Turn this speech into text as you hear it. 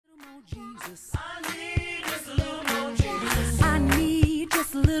Jesus. I need just a little more Jesus. I need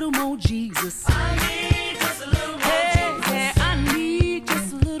just a little more Jesus. I need just a little more Jesus. Yeah, I need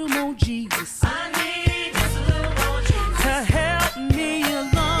just a little more Jesus. I need just a little more Jesus to help me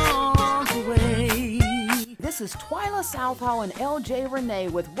along the way. This is Twyla Southall and LJ Renee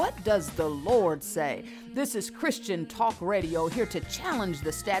with What Does the Lord Say? This is Christian Talk Radio, here to challenge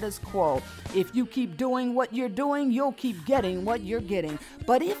the status quo. If you keep doing what you're doing, you'll keep getting what you're getting.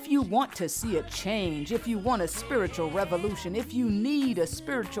 But if you want to see a change, if you want a spiritual revolution, if you need a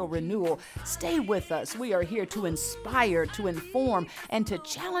spiritual renewal, stay with us. We are here to inspire, to inform, and to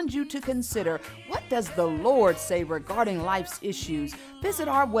challenge you to consider, what does the Lord say regarding life's issues? Visit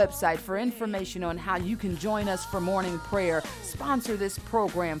our website for information on how you can join us for morning prayer, sponsor this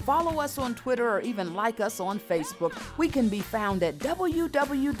program, follow us on Twitter, or even like us on Facebook. We can be found at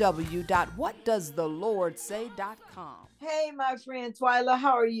www.whatdoesthelordsay.com. Hey, my friend Twyla,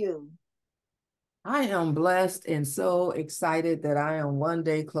 how are you? I am blessed and so excited that I am one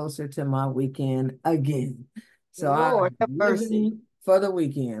day closer to my weekend again. So Lord, have I'm mercy. living for the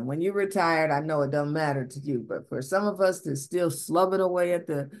weekend. When you're retired, I know it doesn't matter to you, but for some of us to still slub it away at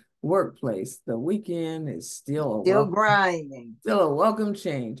the workplace, the weekend is still grinding. Still a welcome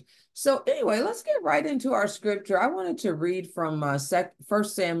change. So anyway, let's get right into our scripture. I wanted to read from 1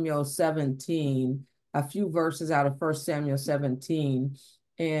 Samuel 17, a few verses out of 1 Samuel 17.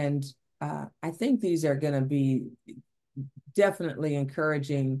 And I think these are going to be definitely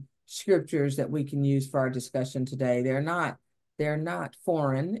encouraging scriptures that we can use for our discussion today. They're not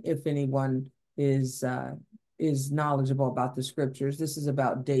foreign if anyone is knowledgeable about the scriptures. This is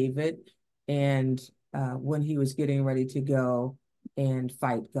about David and when he was getting ready to go and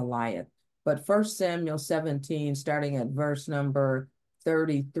fight Goliath. But 1 Samuel 17, starting at verse number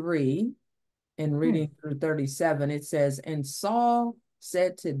 33 and reading through 37, it says, "And Saul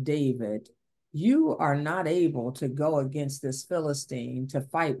said to David, 'You are not able to go against this Philistine to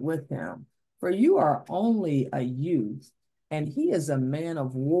fight with him, for you are only a youth, and he is a man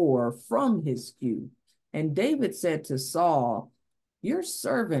of war from his youth.' And David said to Saul, 'Your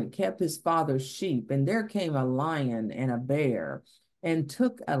servant kept his father's sheep, and there came a lion and a bear, and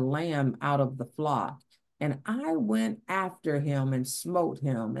took a lamb out of the flock. And I went after him and smote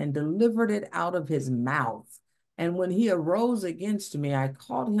him, and delivered it out of his mouth. And when he arose against me, I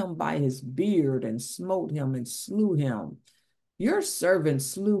caught him by his beard, and smote him, and slew him. Your servant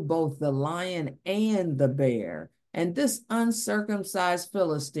slew both the lion and the bear, and this uncircumcised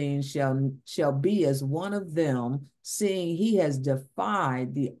Philistine shall be as one of them, seeing he has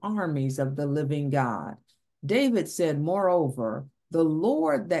defied the armies of the living God.' David said, 'Moreover, the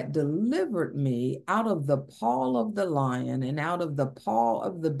Lord that delivered me out of the paw of the lion and out of the paw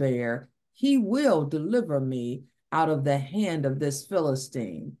of the bear, he will deliver me out of the hand of this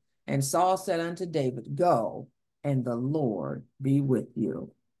Philistine.' And Saul said unto David, 'Go, and the Lord be with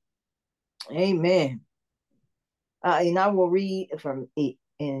you.'" Amen. And I will read from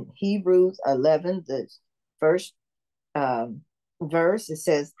in Hebrews 11, the first verse. It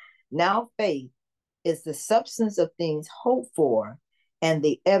says, "Now faith is the substance of things hoped for and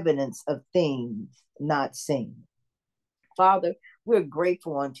the evidence of things not seen." Father, we're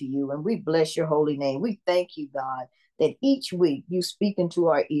grateful unto you and we bless your holy name. We thank you, God, that each week you speak into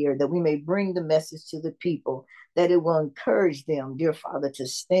our ear, that we may bring the message to the people, that it will encourage them, dear Father, to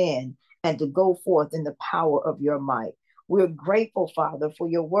stand and to go forth in the power of your might. We're grateful, Father, for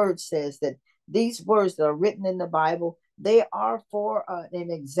your word says that these words that are written in the Bible, they are for an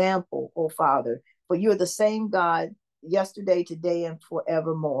example, oh Father, for you're the same God yesterday, today, and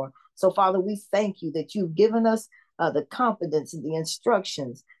forevermore. So, Father, we thank you that you've given us the confidence and the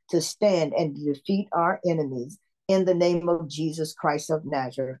instructions to stand and defeat our enemies in the name of Jesus Christ of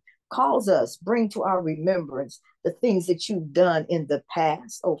Nazareth. Calls us, bring to our remembrance the things that you've done in the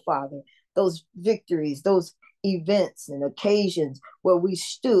past, oh Father, those victories, those events and occasions where we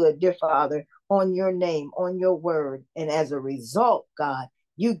stood, dear Father, on your name, on your word. And as a result, God,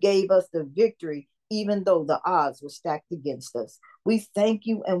 you gave us the victory, even though the odds were stacked against us. We thank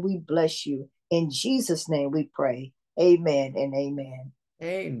you and we bless you. In Jesus' name we pray. Amen and amen.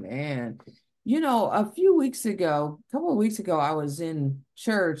 Amen. You know, a couple of weeks ago, I was in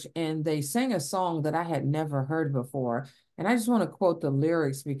church and they sang a song that I had never heard before. And I just want to quote the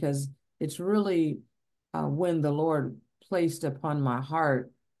lyrics because it's really when the Lord placed upon my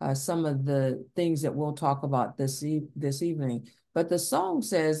heart some of the things that we'll talk about this evening. But the song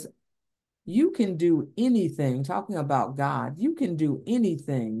says, "You can do anything," talking about God. "You can do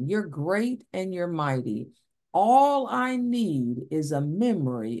anything. You're great and you're mighty. All I need is a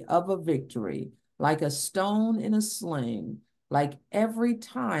memory of a victory, like a stone in a sling, like every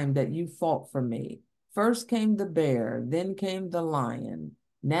time that you fought for me. First came the bear, then came the lion.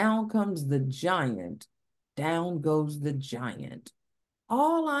 Now comes the giant. Down goes the giant.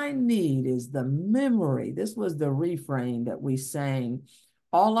 All I need is the memory. This was the refrain that we sang.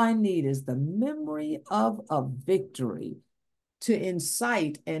 All I need is the memory of a victory to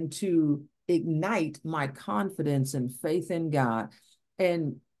incite and to ignite my confidence and faith in God.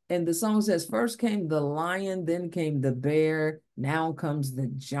 And the song says, first came the lion, then came the bear, now comes the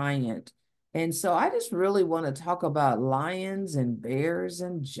giant. And so I just really want to talk about lions and bears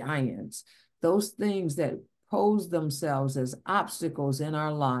and giants, those things that pose themselves as obstacles in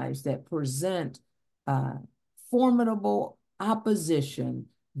our lives that present formidable opposition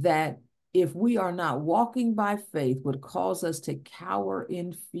that, if we are not walking by faith, would cause us to cower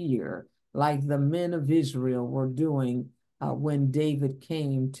in fear, like the men of Israel were doing when David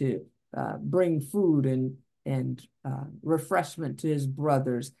came to bring food and refreshment to his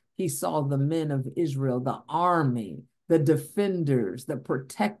brothers. He saw the men of Israel, the army, the defenders, the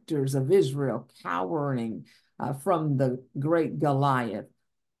protectors of Israel, cowering from the great Goliath.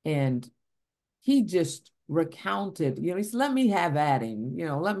 And he just recounted, he said, let me have at him,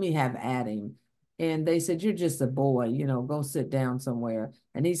 let me have at him. And they said, you're just a boy, go sit down somewhere.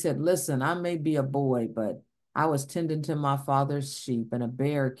 And he said, listen, I may be a boy, but I was tending to my father's sheep, and a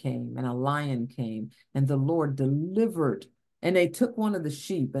bear came and a lion came, and the Lord delivered. And they took one of the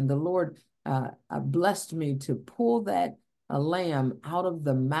sheep, and the Lord blessed me to pull that a lamb out of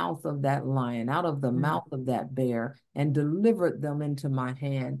the mouth of that lion, out of the mouth of that bear, and delivered them into my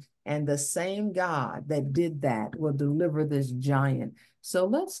hand. And the same God that did that will deliver this giant. So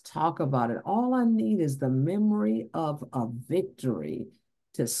let's talk about it. All I need is the memory of a victory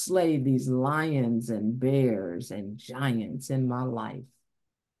to slay these lions and bears and giants in my life.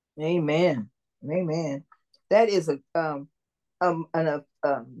 Amen. Amen. That is a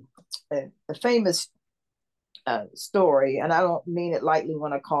famous story, and I don't mean it lightly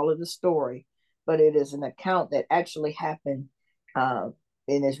when I call it a story, but it is an account that actually happened,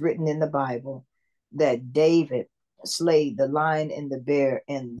 and is written in the Bible, that David slayed the lion and the bear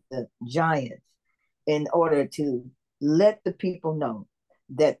and the giant in order to let the people know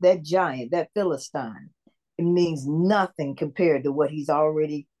that that giant, that Philistine, it means nothing compared to what he's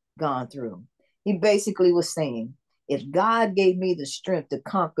already gone through. He basically was saying, if God gave me the strength to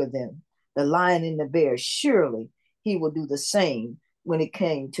conquer them, the lion and the bear, surely he will do the same when it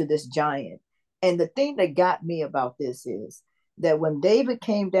came to this giant. And the thing that got me about this is that when David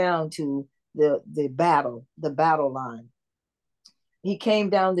came down to the battle line, he came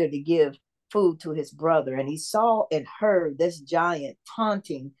down there to give food to his brother, and he saw and heard this giant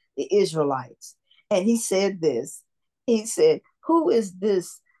taunting the Israelites. And he said this, he said, who is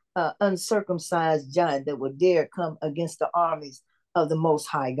this uncircumcised giant that would dare come against the armies of the Most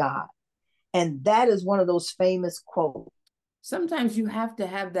High God? And that is one of those famous quotes. Sometimes you have to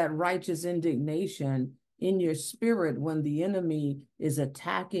have that righteous indignation in your spirit when the enemy is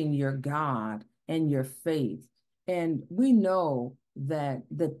attacking your God and your faith. And we know that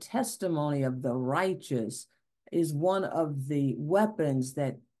the testimony of the righteous is one of the weapons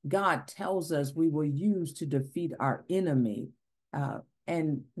that God tells us we will use to defeat our enemy.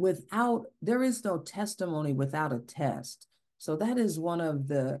 And there is no testimony without a test. So that is one of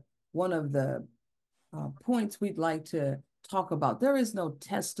the points we'd like to talk about. There is no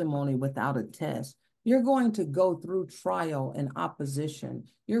testimony without a test. You're going to go through trial and opposition.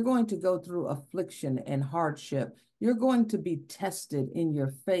 You're going to go through affliction and hardship. You're going to be tested in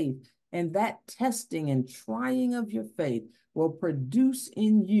your faith. And that testing and trying of your faith will produce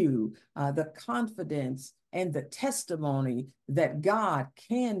in you the confidence and the testimony that God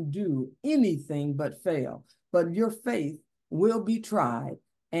can do anything but fail. But your faith will be tried,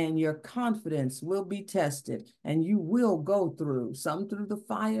 and your confidence will be tested, and you will go through, some through the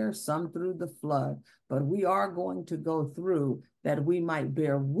fire, some through the flood. But we are going to go through that we might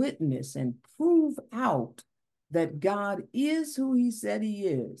bear witness and prove out that God is who he said he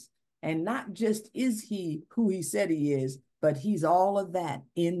is. And not just is he who he said he is, but he's all of that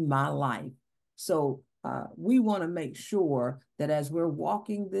in my life. So we want to make sure that as we're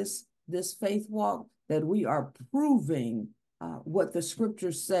walking this faith walk, that we are proving what the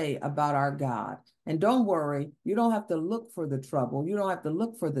scriptures say about our God. And don't worry, you don't have to look for the trouble. You don't have to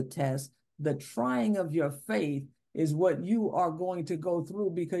look for the test. The trying of your faith is what you are going to go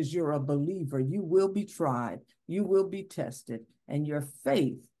through because you're a believer. You will be tried. You will be tested. And your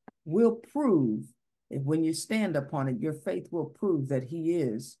faith will prove, when you stand upon it, your faith will prove that he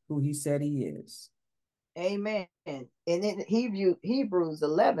is who he said he is. Amen. And in Hebrews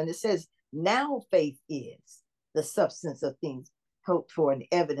 11, it says, now faith is. the substance of things hoped for and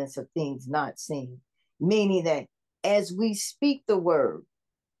evidence of things not seen. Meaning that as we speak the word,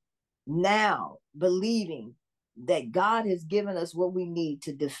 now believing that God has given us what we need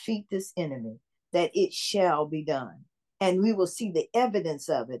to defeat this enemy, that it shall be done. And we will see the evidence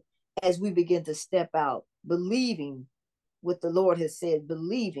of it as we begin to step out, believing what the Lord has said,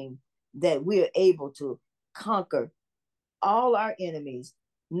 believing that we are able to conquer all our enemies,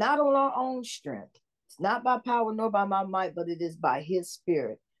 not on our own strength. It's not by power nor by my might, but it is by his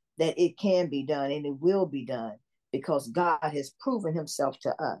spirit that it can be done and it will be done because God has proven himself to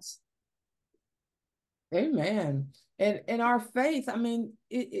us. Amen. And our faith, I mean,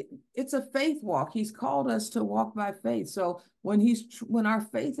 it's a faith walk. He's called us to walk by faith. So when our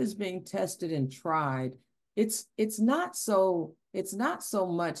faith is being tested and tried, it's not so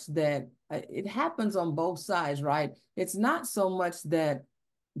much that it happens on both sides, right? It's not so much that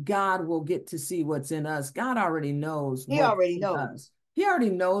God will get to see what's in us. God already knows He what's already in knows. us. He already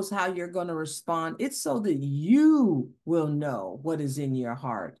knows how you're going to respond. It's so that you will know what is in your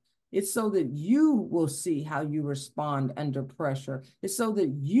heart. It's so that you will see how you respond under pressure. It's so that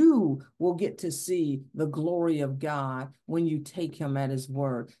you will get to see the glory of God when you take him at his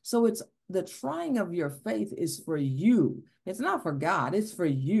word. So it's the trying of your faith is for you. It's not for God. It's for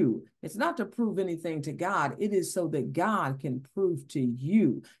you. It's not to prove anything to God. It is so that God can prove to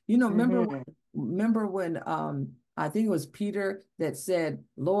you. You know, remember when I think it was Peter that said,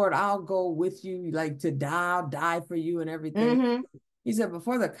 Lord, I'll go with you, like to die, I'll die for you and everything. He said,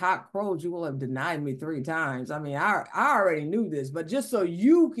 before the cock crows, you will have denied me 3 times. I mean, I already knew this, but just so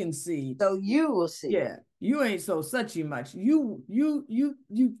you can see. So you will see. Yeah, you ain't so suchy much. You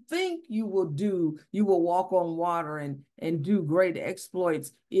think you will walk on water and do great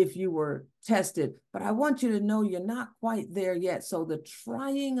exploits if you were tested. But I want you to know you're not quite there yet. So the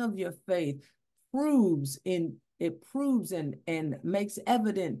trying of your faith proves and makes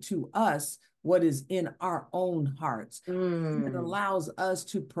evident to us what is in our own hearts. It allows us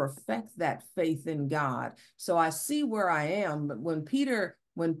to perfect that faith in God. So I see where I am. But when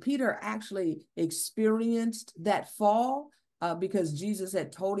Peter actually experienced that fall, because Jesus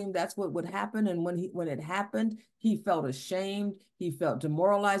had told him that's what would happen, and when it happened, he felt ashamed. He felt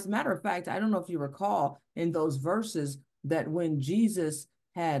demoralized. Matter of fact, I don't know if you recall in those verses that when Jesus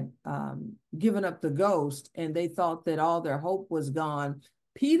had given up the ghost and they thought that all their hope was gone,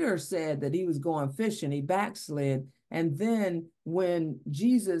 Peter said that he was going fishing. He backslid. And then when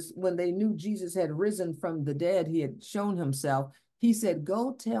they knew Jesus had risen from the dead, he had shown himself, he said,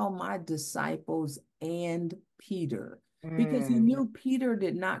 go tell my disciples and Peter. Because he knew Peter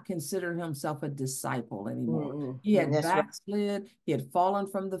did not consider himself a disciple anymore. He had backslid. Right. He had fallen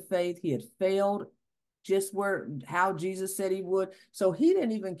from the faith. He had failed just how Jesus said he would. So he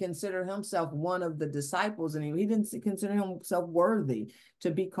didn't even consider himself one of the disciples, and he didn't consider himself worthy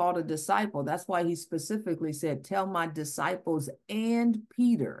to be called a disciple. That's why he specifically said, tell my disciples and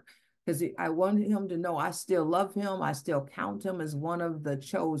Peter, because I wanted him to know I still love him. I still count him as one of the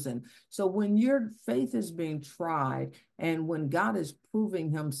chosen. So when your faith is being tried and when God is proving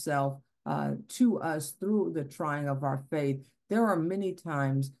himself to us through the trying of our faith, there are many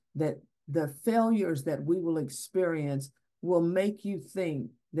times that the failures that we will experience will make you think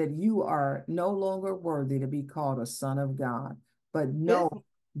that you are no longer worthy to be called a son of God, but know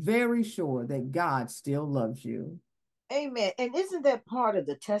very sure that God still loves you. Amen. And isn't that part of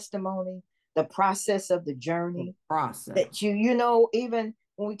the testimony, the process of the journey? The process. That you know, even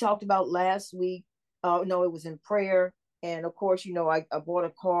when we talked about last week, no, it was in prayer. And of course, you know, I bought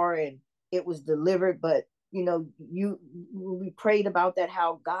a car and it was delivered, but you know, we prayed about that,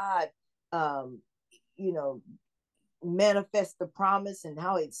 how God you know, manifest the promise and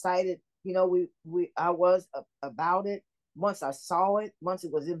how excited, you know, I was about it. Once I saw it, once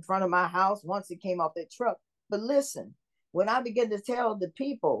it was in front of my house, once it came off that truck. But listen, when I began to tell the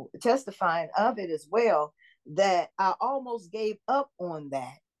people, testifying of it as well, that I almost gave up on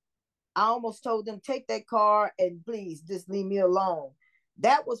that. I almost told them, take that car and please just leave me alone.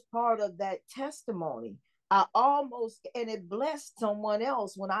 That was part of that testimony. I almost, and it blessed someone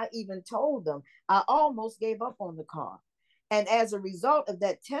else when I even told them, I almost gave up on the car. And as a result of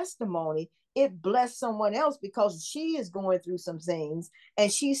that testimony, it blessed someone else because she is going through some things. And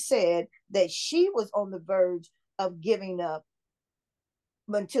she said that she was on the verge of giving up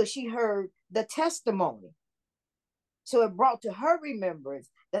until she heard the testimony. So it brought to her remembrance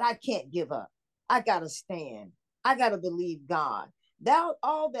that I can't give up. I got to stand. I got to believe God. That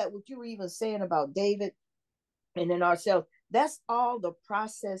all that what you were even saying about David and in ourselves, that's all the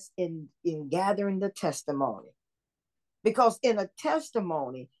process in gathering the testimony. Because in a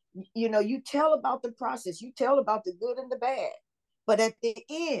testimony, You tell about the process, you tell about the good and the bad, but at the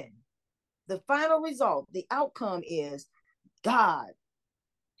end, the final result, the outcome is God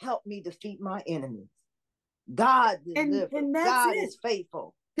help me defeat my enemies. God delivered. And that's God it. is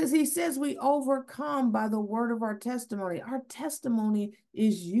faithful. Because he says we overcome by the word of our testimony. Our testimony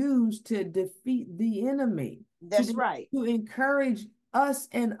is used to defeat the enemy. That's right. To encourage us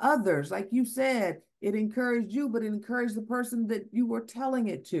and others. Like you said, it encouraged you, but it encouraged the person that you were telling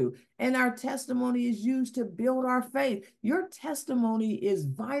it to. And our testimony is used to build our faith. Your testimony is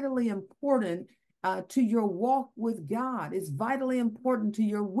vitally important to your walk with God. It's vitally important to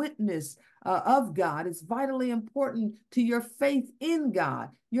your witness of God. It's vitally important to your faith in God.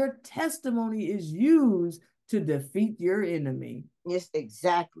 Your testimony is used to defeat your enemy. Yes,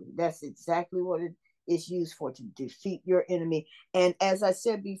 exactly. That's exactly what it is used for, to defeat your enemy. And as I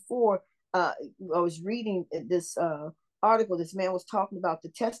said before, I was reading this article. This man was talking about the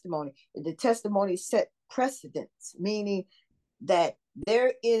testimony. The testimony set precedence, meaning that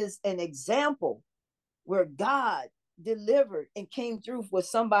there is an example where God delivered and came through for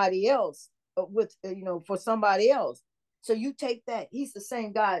somebody else, for somebody else. So you take that. He's the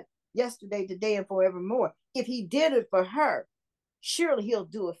same God yesterday, today, and forevermore. If he did it for her, surely he'll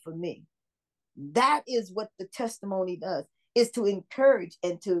do it for me. That is what the testimony does, is to encourage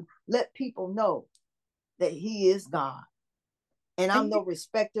and to let people know that he is God. And I'm no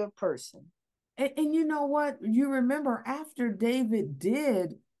respecter of person. And you know what? You remember after David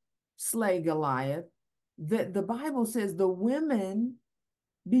did slay Goliath, the Bible says the women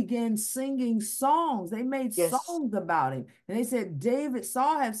began singing songs. They made songs about him. And they said,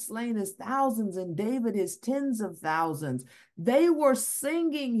 Saul has slain his thousands and David his tens of thousands. They were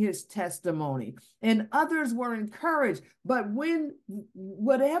singing his testimony and others were encouraged. But when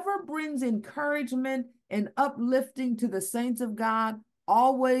whatever brings encouragement and uplifting to the saints of God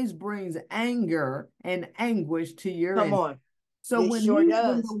always brings anger and anguish to your Come on. So when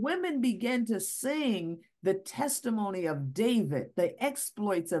the women began to sing the testimony of David, the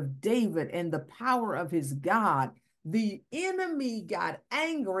exploits of David and the power of his God, the enemy got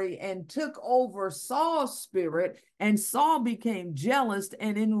angry and took over Saul's spirit, and Saul became jealous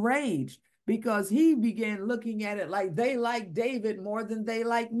and enraged because he began looking at it like they like David more than they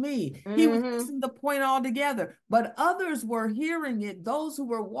like me. He was missing the point altogether. But others were hearing it. Those who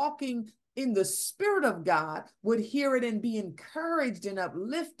were walking in the Spirit of God would hear it and be encouraged and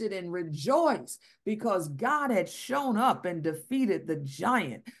uplifted and rejoice because God had shown up and defeated the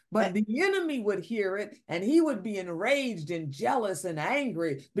giant. But the enemy would hear it and he would be enraged and jealous and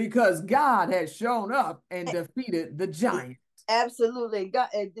angry because God had shown up and defeated the giant. Absolutely. God,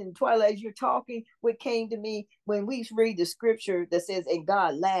 and Twilight, as you're talking, what came to me when we read the scripture that says, and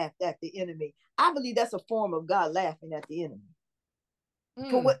God laughed at the enemy. I believe that's a form of God laughing at the enemy.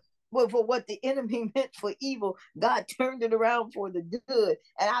 For what the enemy meant for evil, God turned it around for the good.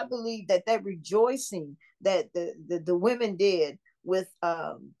 And I believe that rejoicing that the women did with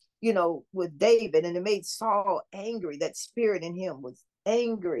with David, and it made Saul angry. That spirit in him was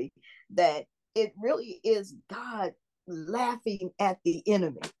angry. That it really is God laughing at the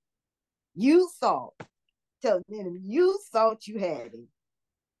enemy. You thought, tell the enemy, you thought you had him.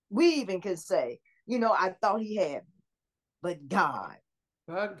 We even can say, I thought he had me, but God.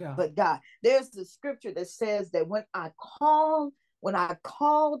 But God. There's the scripture that says that when I called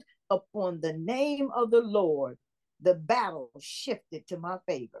upon the name of the Lord, the battle shifted to my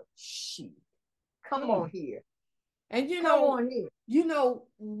favor. Come on here. And we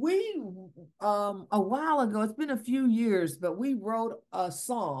a while ago, it's been a few years, but we wrote a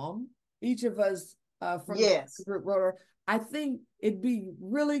song, each of us from the group wrote. I think it'd be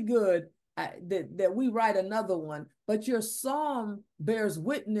really good that we write another one, but your song bears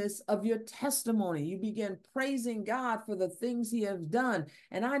witness of your testimony. You begin praising God for the things he has done.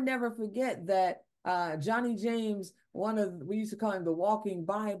 And I never forget that Johnny James, we used to call him the Walking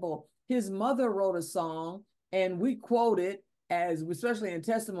Bible, his mother wrote a song and we quote it, especially in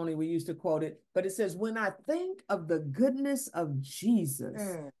testimony, we used to quote it, but it says, when I think of the goodness of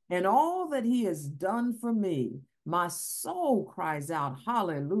Jesus and all that he has done for me, my soul cries out,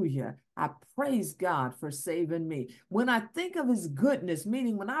 hallelujah. I praise God for saving me. When I think of his goodness,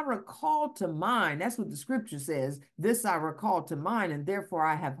 meaning when I recall to mind, that's what the scripture says, this I recall to mind, and therefore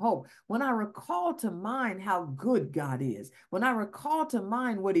I have hope. When I recall to mind how good God is, when I recall to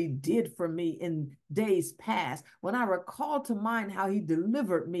mind what he did for me in days past, when I recall to mind how he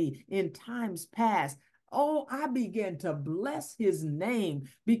delivered me in times past, Oh, I began to bless his name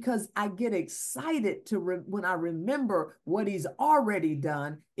because I get excited when I remember what he's already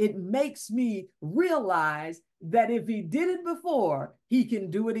done. It makes me realize that if he did it before, he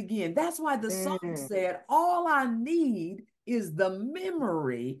can do it again. That's why the song said, all I need is the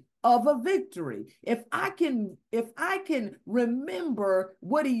memory of a victory. If I can remember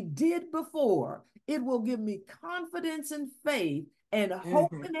what he did before, it will give me confidence and faith and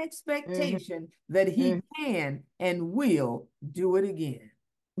hope and expectation that he can and will do it again.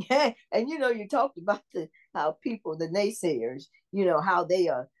 Yeah, and you talked about how people, the naysayers, how they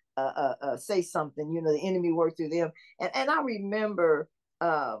say something, the enemy worked through them, and I remember,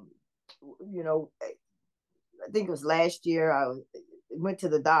 I think it was last year, went to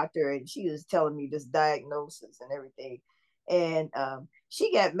the doctor and she was telling me this diagnosis and everything, and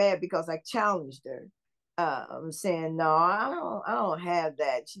she got mad because I challenged her, saying, no, I don't have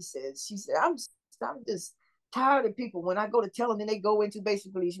that. She said, I'm just tired of people when I go to tell them and they go into,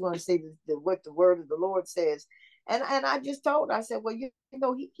 basically she want to say what the word of the Lord says. And I just told her, I said, well,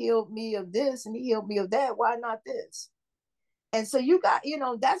 he healed me of this and he healed me of that. Why not this? And so you got,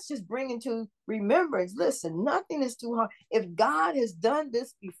 that's just bringing to remembrance. Listen, nothing is too hard. If God has done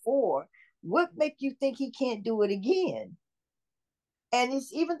this before, what make you think he can't do it again? And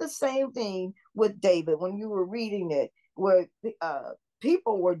it's even the same thing with David when you were reading it, where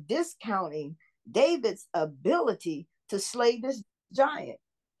people were discounting David's ability to slay this giant.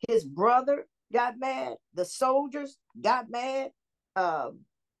 His brother got mad, the soldiers got mad.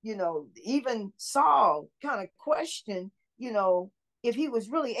 Even Saul kind of questioned, if he was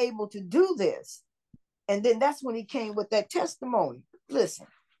really able to do this. And then that's when he came with that testimony. Listen,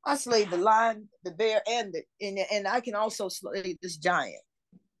 I slayed the lion, the bear, and I can also slay this giant.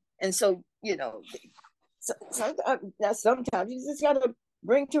 And so, sometimes you just got to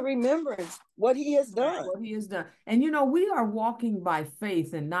bring to remembrance what he has done. What he has done. And we are walking by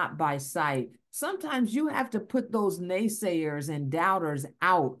faith and not by sight. Sometimes you have to put those naysayers and doubters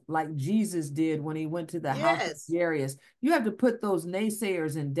out, like Jesus did when he went to the house of Jairus. You have to put those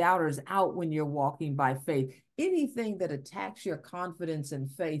naysayers and doubters out when you're walking by faith. Anything that attacks your confidence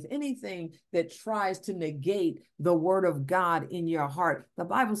and faith, anything that tries to negate the word of God in your heart. The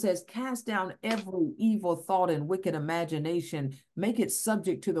Bible says, cast down every evil thought and wicked imagination, make it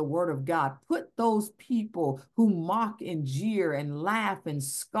subject to the word of God. Put those people who mock and jeer and laugh and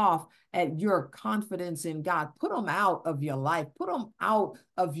scoff at your confidence in God, put them out of your life, put them out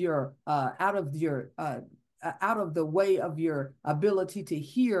of the way of your ability to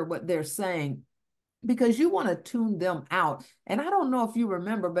hear what they're saying, because you want to tune them out. And I don't know if you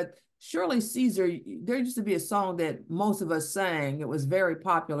remember, but Shirley Caesar, there used to be a song that most of us sang. It was very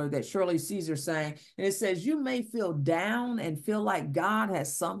popular that Shirley Caesar sang. And it says, you may feel down and feel like God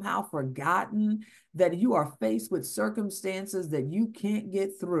has somehow forgotten that you are faced with circumstances that you can't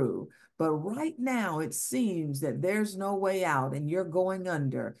get through. But right now, it seems that there's no way out and you're going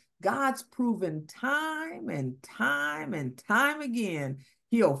under. God's proven time and time and time again,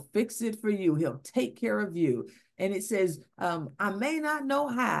 he'll fix it for you. He'll take care of you. And it says, I may not know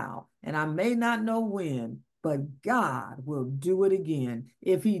how, and I may not know when, but God will do it again.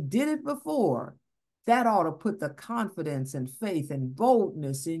 If he did it before, that ought to put the confidence and faith and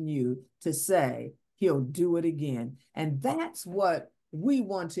boldness in you to say, he'll do it again. And that's what we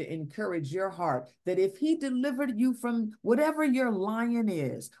want to encourage your heart, that if he delivered you from whatever your lion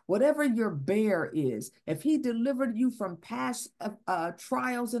is, whatever your bear is, if he delivered you from past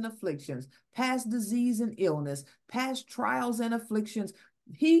trials and afflictions, past disease and illness, past trials and afflictions,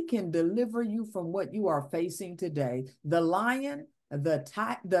 he can deliver you from what you are facing today. The lion,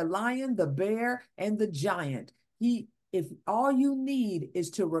 the bear, and the giant. If all you need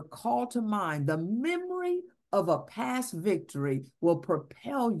is to recall to mind the memory of a past victory, will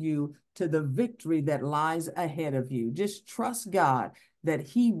propel you to the victory that lies ahead of you. Just trust God that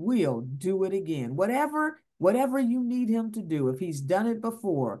he will do it again. Whatever you need him to do, if he's done it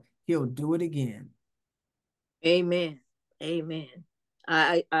before, he'll do it again. Amen. Amen.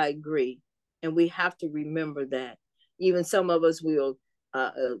 I agree. And we have to remember that. Even some of us will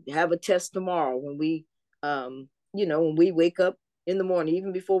have a test tomorrow when when we wake up in the morning,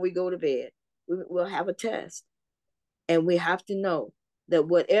 even before we go to bed. We'll have a test. And we have to know that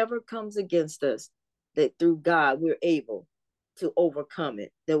whatever comes against us, that through God, we're able to overcome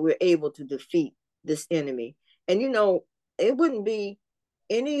it, that we're able to defeat this enemy. And, it wouldn't be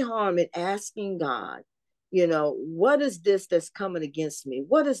any harm in asking God, what is this that's coming against me?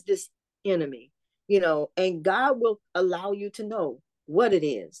 What is this enemy? And God will allow you to know what it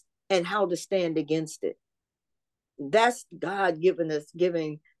is and how to stand against it. That's God giving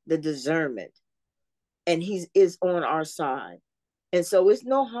the discernment. and he is on our side. And so it's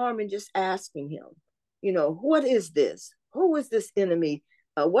no harm in just asking him, what is this? Who is this enemy?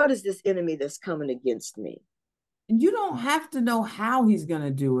 What is this enemy that's coming against me? And you don't have to know how he's going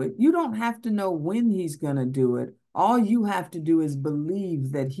to do it. You don't have to know when he's going to do it. All you have to do is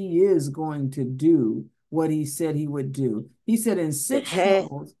believe that he is going to do what he said he would do. He said, in 6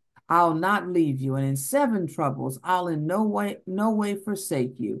 troubles, I'll not leave you. And in 7 troubles, I'll in no way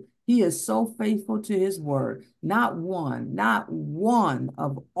forsake you. He is so faithful to his word. Not one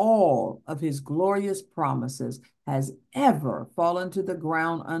of all of his glorious promises has ever fallen to the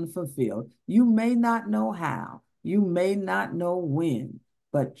ground unfulfilled. You may not know how, you may not know when,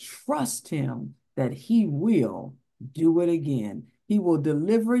 but trust him that he will do it again. He will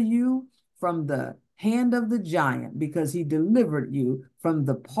deliver you from the hand of the giant, because he delivered you from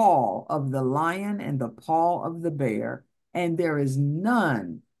the paw of the lion and the paw of the bear. And there is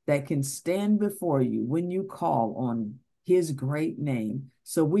none that can stand before you when you call on his great name.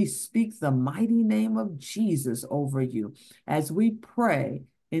 So we speak the mighty name of Jesus over you. As we pray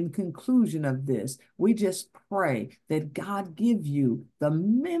in conclusion of this, we just pray that God give you the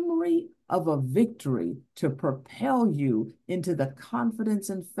memory of a victory to propel you into the confidence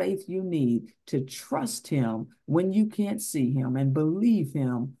and faith you need to trust him when you can't see him, and believe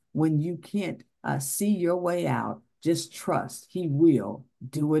him when you can't see your way out. Just trust he will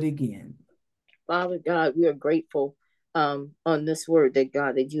do it again. Father God, we are grateful on this word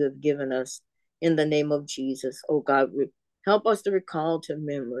that you have given us in the name of Jesus. Oh God, help us to recall to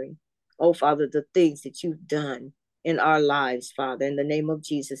memory, oh Father, the things that you've done in our lives, Father, in the name of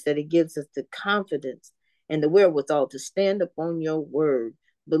Jesus, that it gives us the confidence and the wherewithal to stand upon your word,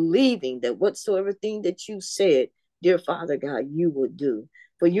 believing that whatsoever thing that you said, dear Father God, you will do.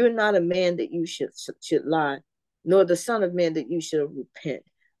 For you're not a man that you should lie, nor the son of man that you should repent.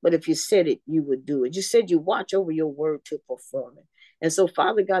 But if you said it, you would do it. You said you watch over your word to perform it. And so,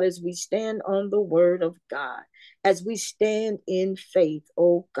 Father God, as we stand on the word of God, as we stand in faith,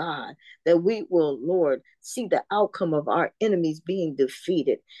 oh God, that we will, Lord, see the outcome of our enemies being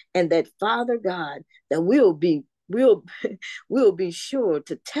defeated. And that, Father God, that we'll be sure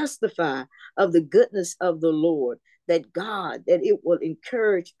to testify of the goodness of the Lord, that God, that it will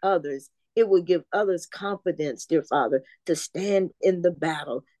encourage others. It will give others confidence, dear Father, to stand in the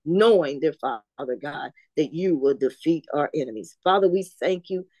battle, knowing, dear Father God, that you will defeat our enemies. Father, we thank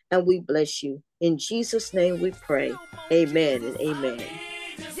you and we bless you. In Jesus' name we pray. Amen and amen.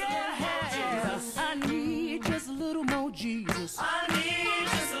 I need just a little more Jesus. I need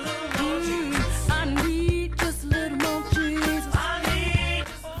just a little more Jesus. I need just a little more Jesus.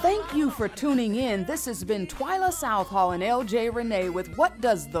 Thank you for tuning in. This has been Twyla Southall and LJ Renee with What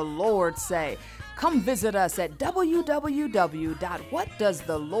Does the Lord Say? Come visit us at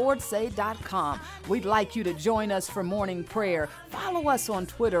www.whatdoesthelordsay.com. We'd like you to join us for morning prayer. Follow us on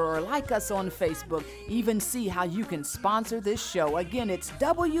Twitter or like us on Facebook. Even see how you can sponsor this show. Again, it's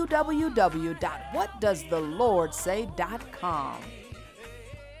www.whatdoesthelordsay.com.